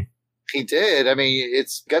of duty. He did. I mean,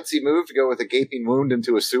 it's a gutsy move to go with a gaping wound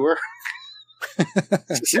into a sewer.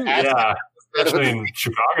 Yeah. Especially in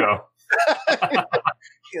Chicago.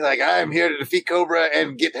 He's like, I'm here to defeat Cobra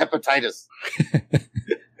and get hepatitis.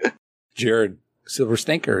 Jared, Silver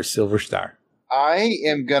Snake or Silver Star? I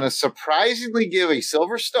am going to surprisingly give a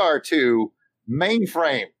Silver Star to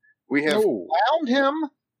Mainframe. We have found him,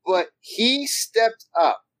 but he stepped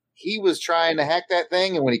up. he was trying to hack that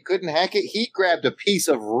thing, and when he couldn't hack it, he grabbed a piece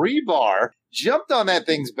of rebar, jumped on that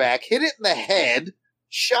thing's back, hit it in the head,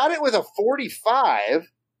 shot it with a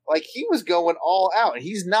 45. Like, he was going all out. And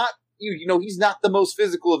he's not, he's not the most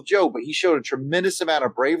physical of Joe, but he showed a tremendous amount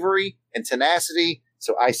of bravery and tenacity.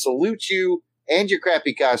 So I salute you and your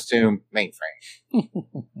crappy costume, Mainframe.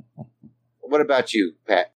 What about you,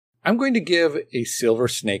 Pat? I'm going to give a silver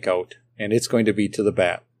snake out, and it's going to be to the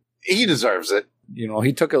Bat. He deserves it.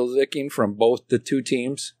 He took a licking from both the two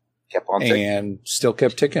teams. Kept on ticking. And still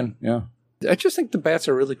kept ticking, yeah. I just think the Bats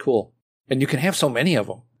are really cool. And you can have so many of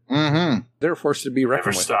them. Mm-hmm. They're forced to be reckoned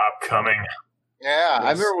Never with. stop coming. Yeah,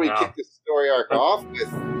 I remember we kicked the story arc off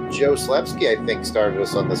with Joe Slepsky, I think, started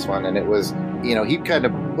us on this one. And it was, he kind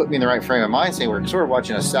of put me in the right frame of mind, saying we're sort of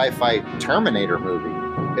watching a sci-fi Terminator movie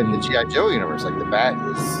in the G.I. Joe universe. Like, the Bat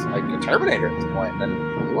is like a Terminator at this point.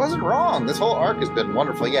 And he wasn't wrong. This whole arc has been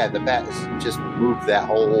wonderful. Yeah, the Bat has just moved that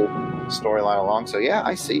whole storyline along. So, yeah,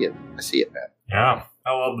 I see it. Pat. Yeah,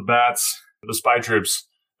 I love the Bats. The Spy Troops.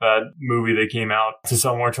 That movie they came out to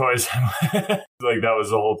sell more toys. Like, that was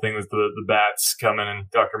the whole thing with the Bats coming and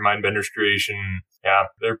Dr. Mindbender's creation. Yeah,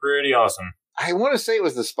 they're pretty awesome. I want to say it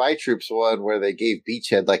was the Spy Troops one where they gave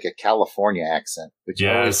Beachhead like a California accent. Which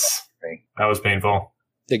yes, that was painful.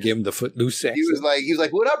 They gave him the Footloose accent. He was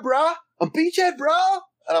like, "What up, bro? I'm Beachhead, bro."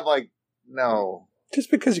 And I'm like, "No." Just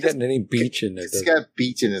because you got any beach in it. It's got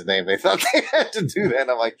beach in his name. They thought they had to do that.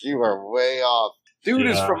 And I'm like, you are way off. Dude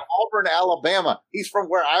is from Auburn, Alabama. He's from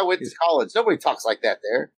where I went to college. Nobody talks like that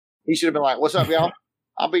there. He should have been like, "What's up, y'all?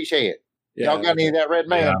 I'm Beachhead. Y'all got any of that red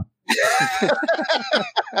man?"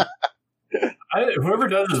 Whoever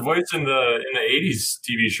does his voice in the 80s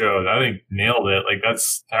TV show, I think nailed it. Like,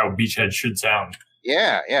 that's how Beachhead should sound.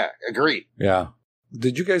 Yeah, agreed. Yeah.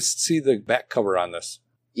 Did you guys see the back cover on this?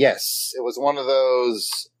 Yes, it was one of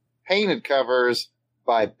those painted covers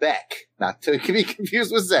by Beck. Not to be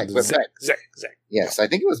confused with Zek, but Beck. Zek. Yes, I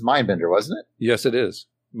think it was Mindbender, wasn't it? Yes, it is.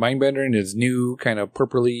 Mindbender in his new kind of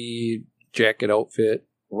purpley jacket outfit.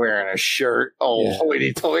 Wearing a shirt. Oh,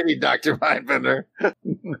 hoity-toity, Dr. Mindbender.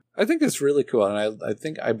 I think it's really cool, and I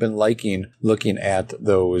think I've been looking at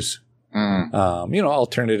those,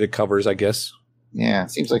 alternative covers, I guess. Yeah,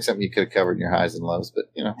 seems like something you could have covered in your highs and lows, but,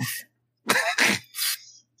 Yeah,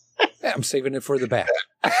 I'm saving it for the back.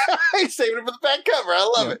 He's saving it for the back cover.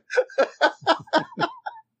 I love it.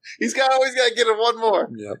 He's always got to get him one more.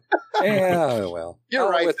 Yep. Yeah, well. You're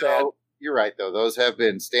right, though. You're right, though. Those have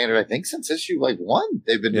been standard, I think, since issue 1.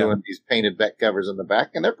 They've been doing these painted back covers in the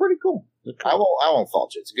back, and they're pretty cool. I won't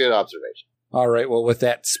fault you. It's a good observation. All right. Well, with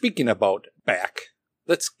that, speaking about back,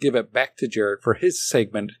 let's give it back to Jared for his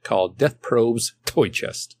segment called Death Probe's Toy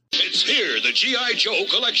Chest. It's here, the G.I. Joe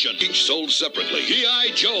collection, each sold separately. G.I.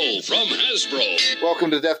 Joe from Hasbro.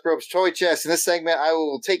 Welcome to Death Probe's Toy Chest. In this segment, I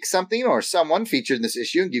will take something or someone featured in this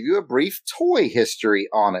issue and give you a brief toy history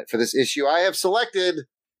on it. For this issue, I have selected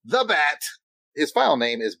the Bat. His file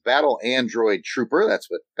name is Battle Android Trooper. That's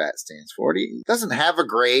what BAT stands for. He doesn't have a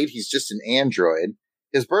grade. He's just an android.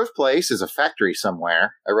 His birthplace is a factory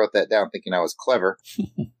somewhere. I wrote that down thinking I was clever.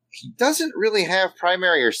 He doesn't really have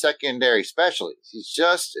primary or secondary specialties. He's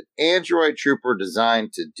just an android trooper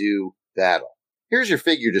designed to do battle. Here's your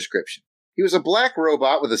figure description. He was a black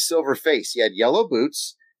robot with a silver face. He had yellow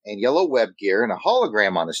boots and yellow web gear and a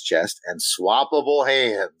hologram on his chest and swappable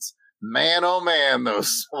hands. Man, oh man,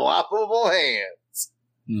 those swappable hands.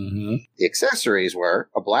 Mm-hmm. The accessories were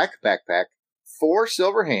a black backpack, 4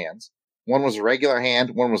 silver hands. One was a regular hand,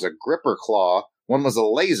 one was a gripper claw, one was a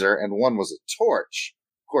laser, and one was a torch.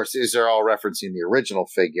 Of course, these are all referencing the original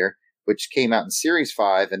figure, which came out in Series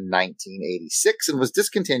 5 in 1986 and was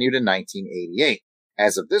discontinued in 1988.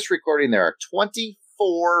 As of this recording, there are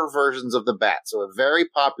 24 versions of the Bat, so a very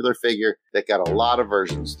popular figure that got a lot of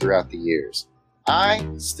versions throughout the years. I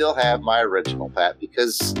still have my original, Pat,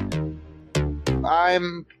 because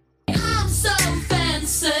I'm so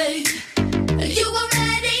fancy. You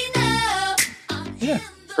already know. Yeah,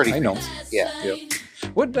 pretty I know. fancy. Yeah.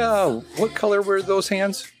 What color were those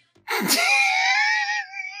hands?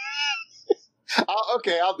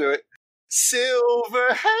 Okay, I'll do it.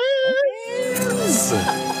 Silver hands.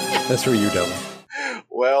 That's for you, Devil.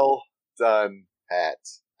 Well done, Pat.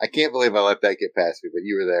 I can't believe I let that get past me, but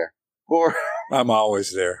you were there. I'm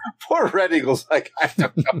always there. Poor Red Eagle's like, I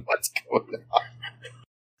don't know what's going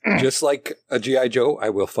on. Just like a G.I. Joe, I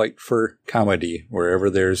will fight for comedy wherever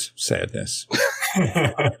there's sadness.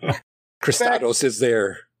 Christados is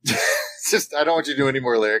there. It's just, I don't want you to do any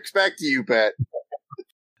more lyrics. Back to you, Pat.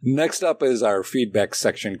 Next up is our feedback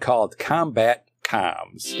section called Combat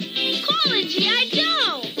Comms. Call it G.I.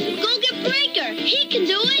 Joe. Go get Breaker. He can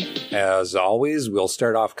do it. As always, we'll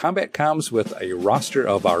start off Combat Comms with a roster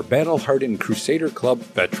of our battle-hardened Crusader Club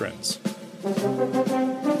veterans.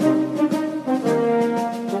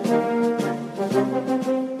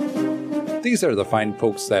 These are the fine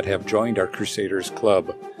folks that have joined our Crusaders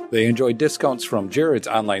Club. They enjoy discounts from Jared's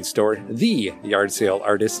online store,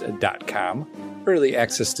 theyardsaleartist.com, early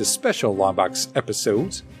access to special Longbox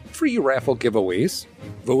episodes, free raffle giveaways,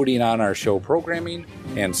 voting on our show programming,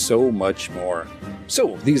 and so much more.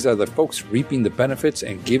 So, these are the folks reaping the benefits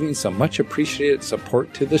and giving some much appreciated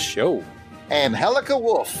support to the show. Angelica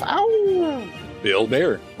Wolf. Ow! Bill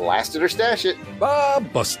Bear, Blast it or stash it.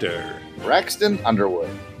 Bob Buster, Braxton Underwood.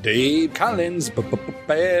 Dave Collins,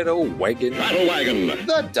 Battle Wagon,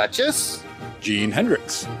 The Duchess. Gene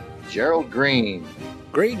Hendricks, Gerald Green.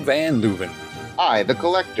 Greg Van Leuven, I, the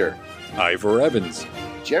Collector. Ivor Evans,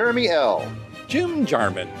 Jeremy L. Jim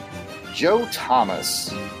Jarman, Joe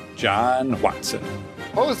Thomas. John Watson,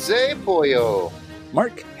 Jose Pollo.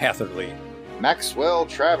 Mark Hatherley, Maxwell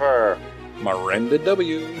Trevor. Miranda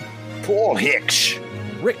W., Paul Hicks.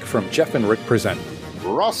 Rick from Jeff and Rick Present,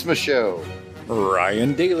 Ross Michaud.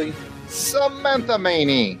 Ryan Daly, Samantha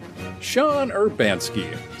Maney. Sean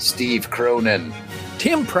Urbanski, Steve Cronin.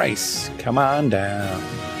 Tim Price, come on down,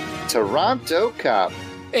 Toronto Cop.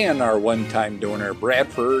 and our one-time donor,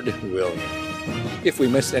 Bradford William. If we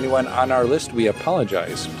missed anyone on our list, we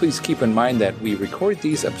apologize. Please keep in mind that we record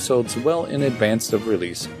these episodes well in advance of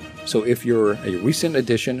release, so if you're a recent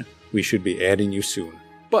addition, we should be adding you soon.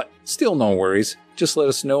 But still no worries, just let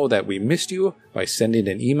us know that we missed you by sending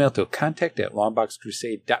an email to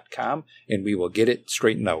contact@longboxcrusade.com and we will get it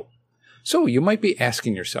straightened out. So you might be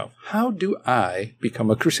asking yourself, how do I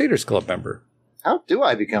become a Crusaders Club member? How do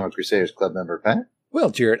I become a Crusaders Club member, Pat?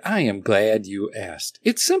 Well, Jared, I am glad you asked.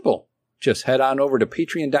 It's simple. Just head on over to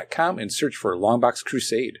patreon.com and search for Longbox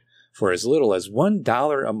Crusade. For as little as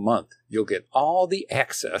 $1 a month, you'll get all the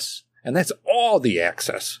access, and that's all the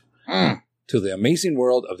access, to the amazing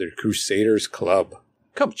world of the Crusaders Club.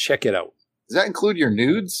 Come check it out. Does that include your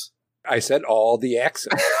nudes? I said all the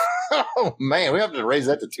access. Oh, man, we have to raise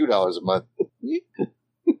that to $2 a month.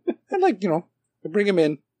 And I bring him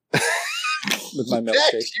in with my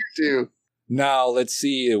milkshake. Yes, you do. Now, let's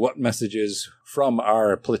see what messages from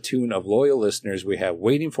our platoon of loyal listeners we have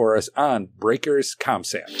waiting for us on Breaker's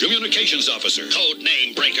ComSat. Communications officer, code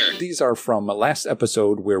name Breaker. These are from last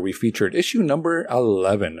episode where we featured issue number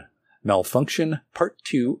 11, Malfunction Part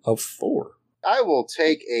 2 of 4. I will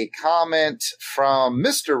take a comment from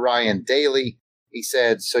Mr. Ryan Daly. He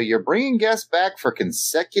said, so you're bringing guests back for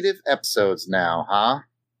consecutive episodes now, huh?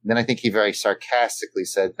 And then I think he very sarcastically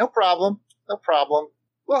said, no problem.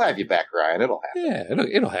 We'll have you back, Ryan. It'll happen. Yeah,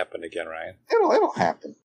 it'll happen again, Ryan. It'll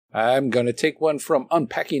happen. I'm going to take one from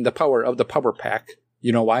Unpacking the Power of the Power Pack.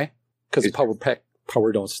 You know why? Because Power Pack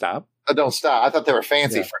power don't stop. Don't stop. I thought they were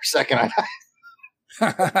fancy for a second.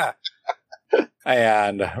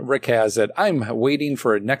 And Rick has it. I'm waiting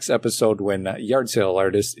for next episode when Yard Sale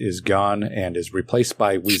Artist is gone and is replaced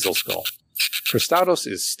by Weasel Skull. Christados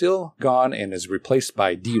is still gone and is replaced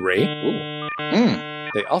by D-Ray.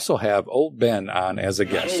 They also have Old Ben on as a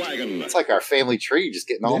guest. It's like our family tree just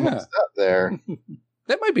getting all messed up there.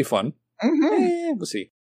 That might be fun. We'll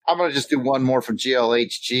see. I'm going to just do one more from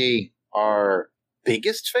GLHG, our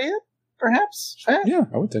biggest fan, perhaps? Fan? Yeah,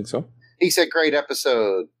 I would think so. He said, great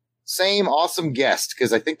episode. Same awesome guest,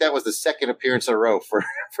 because I think that was the second appearance in a row for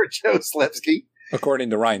Joe Slepsky. According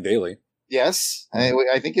to Ryan Daly. Yes,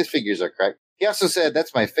 I think his figures are correct. He also said,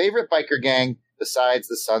 that's my favorite biker gang besides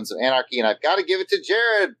the Sons of Anarchy, and I've got to give it to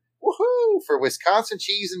Jared. Woohoo! For Wisconsin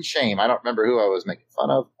cheese and shame. I don't remember who I was making fun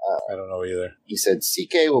of. I don't know either. He said,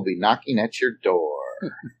 CK will be knocking at your door.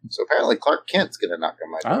 So apparently Clark Kent's going to knock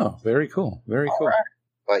on my door. Oh, very cool. Very cool. Right.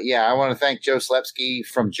 But yeah, I want to thank Joe Slepsky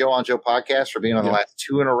from Joe on Joe Podcast for being on the last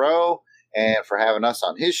 2 in a row and for having us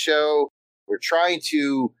on his show. We're trying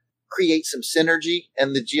to create some synergy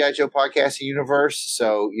in the G.I. Joe podcasting universe.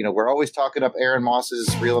 So, we're always talking up Aaron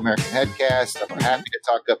Moss's Real American Headcast. I'm happy to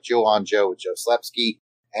talk up Joe on Joe with Joe Slepsky.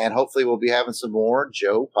 And hopefully we'll be having some more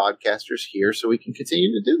Joe podcasters here so we can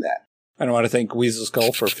continue to do that. And I want to thank Weasel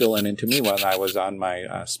Skull for filling in to me when I was on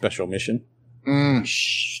my special mission.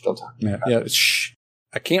 Shh, don't talk about it. Shh.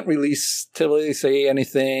 I can't release till they say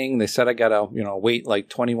anything. They said I got to, wait like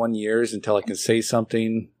 21 years until I can say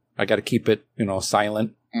something. I got to keep it,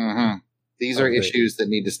 silent. Mm-hmm. These are issues that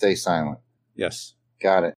need to stay silent. Yes.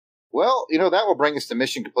 Got it. Well, that will bring us to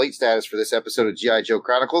mission complete status for this episode of G.I. Joe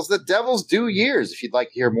Chronicles, The Devil's Due Years. If you'd like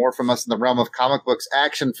to hear more from us in the realm of comic books,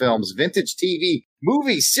 action films, vintage TV,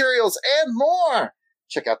 movies, serials, and more,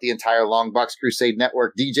 check out the entire Longbox Crusade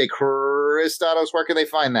Network. DJ Christados, where can they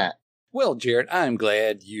find that? Well, Jared, I'm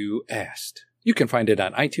glad you asked. You can find it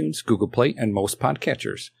on iTunes, Google Play, and most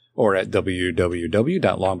podcatchers, or at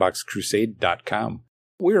www.longboxcrusade.com.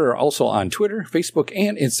 We're also on Twitter, Facebook,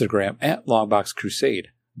 and Instagram at Longbox Crusade.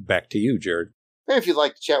 Back to you, Jared. And if you'd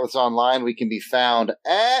like to chat with us online, we can be found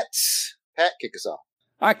at Pat, kick us off.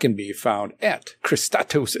 I can be found at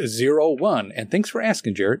Christatos01. And thanks for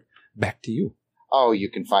asking, Jared. Back to you. Oh,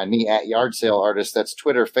 you can find me at Yard Sale Artist. That's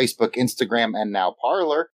Twitter, Facebook, Instagram, and now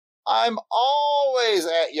Parler. I'm always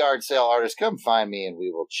at Yard Sale Artist. Come find me and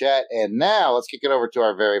we will chat. And now let's kick it over to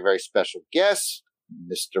our very, very special guest,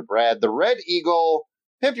 Mr. Brad, the Red Eagle.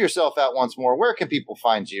 Pimp yourself out once more. Where can people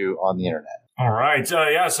find you on the internet? All right.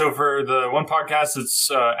 So for the one podcast,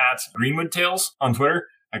 it's at Greenwood Tales on Twitter.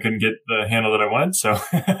 I couldn't get the handle that I wanted, so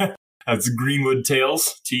that's Greenwood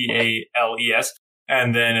Tales, Tales.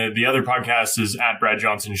 And then the other podcast is at Brad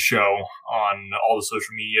Johnson Show on all the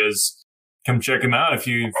social medias. Come check them out if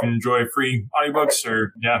you enjoy free audiobooks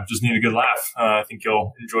or, just need a good laugh. I think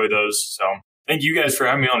you'll enjoy those. So thank you guys for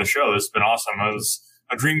having me on the show. This has been awesome. It was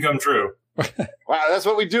a dream come true. Wow, that's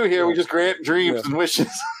what we do here. We just grant dreams and wishes.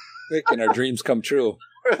 Making our dreams come true.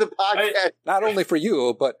 For the podcast. Not only for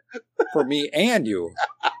you, but for me and you.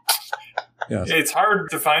 Yes. It's hard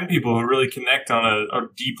to find people who really connect on a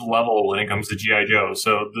deep level when it comes to G.I. Joe.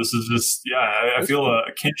 So this is just, I feel a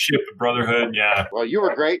kinship, a brotherhood. Yeah. Well, you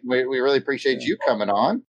were great. We really appreciate you coming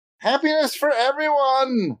on. Happiness for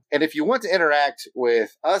everyone. And if you want to interact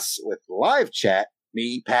with us with live chat,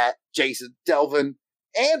 me, Pat, Jason, Delvin,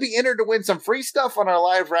 and be entered to win some free stuff on our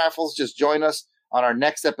live raffles, just join us on our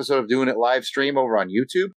next episode of Doing It live stream over on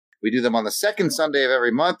YouTube. We do them on the second Sunday of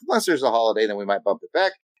every month. Unless there's a holiday, then we might bump it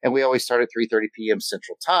back. And we always start at 3:30 p.m.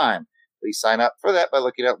 Central Time. Please sign up for that by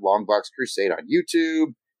looking at Longbox Crusade on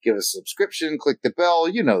YouTube. Give us a subscription, click the bell.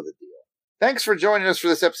 You know the deal. Thanks for joining us for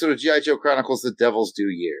this episode of G.I. Joe Chronicles The Devil's Due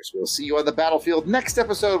Years. We'll see you on the battlefield. Next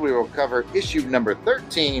episode, we will cover issue number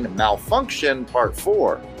 13, Malfunction, Part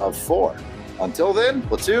 4 of 4. Until then,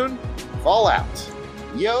 platoon, fall out.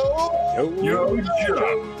 Yo! Yo,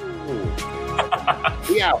 Joe.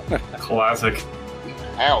 We out. Classic.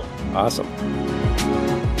 Out. Awesome.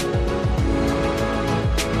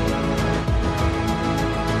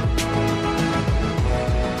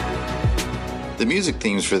 The music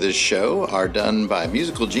themes for this show are done by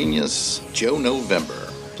musical genius Joe November.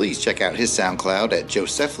 Please check out his SoundCloud at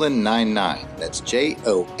Josephline99. That's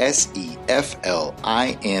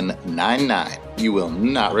Josephline 99. You will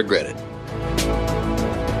not regret it.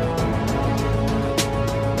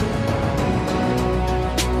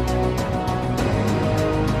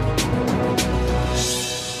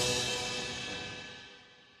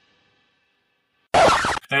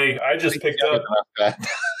 Hey, I just picked up.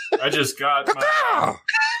 I just got my.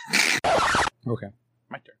 Okay,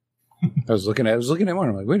 my turn. I was looking at one.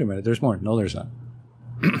 I'm like, wait a minute, there's more. No, there's not.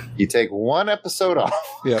 You take one episode off.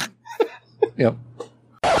 Yep.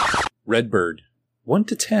 Redbird, 1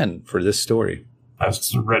 to 10 for this story.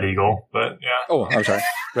 That's Red Eagle, but yeah. Oh, I'm sorry.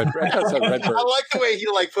 Redbird. I said Redbird. I like the way he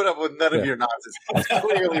put up with none of your nonsense. It's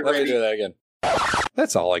clearly Let me ready. do that again.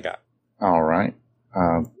 That's all I got. All right.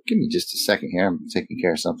 Give me just a second here. I'm taking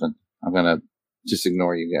care of something. I'm going to just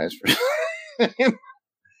ignore you guys for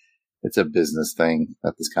It's a business thing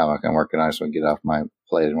that this comic I'm working on. I just want to get off my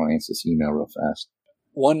plate. I want to answer this email real fast.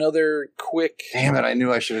 One other quick. Damn it. I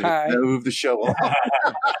knew I should have moved the show on.